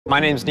My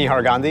name's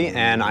Nihar Gandhi,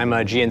 and I'm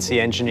a GNC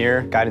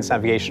engineer, guidance,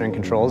 navigation, and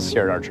controls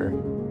here at Archer.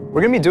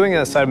 We're going to be doing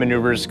a set of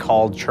maneuvers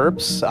called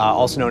chirps,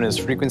 also known as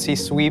frequency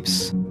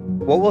sweeps.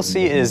 What we'll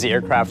see is the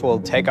aircraft will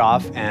take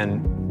off,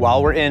 and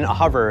while we're in a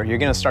hover, you're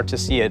going to start to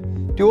see it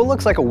do what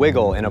looks like a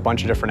wiggle in a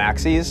bunch of different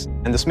axes.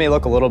 And this may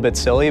look a little bit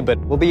silly, but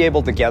we'll be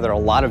able to gather a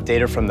lot of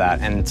data from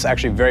that, and it's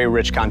actually very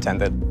rich content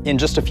that in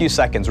just a few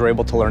seconds, we're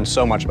able to learn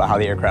so much about how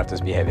the aircraft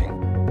is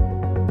behaving.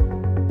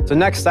 So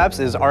next steps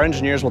is our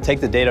engineers will take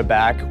the data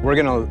back, we're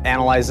going to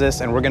analyze this,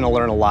 and we're going to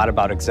learn a lot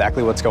about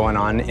exactly what's going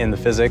on in the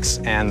physics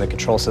and the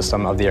control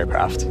system of the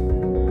aircraft.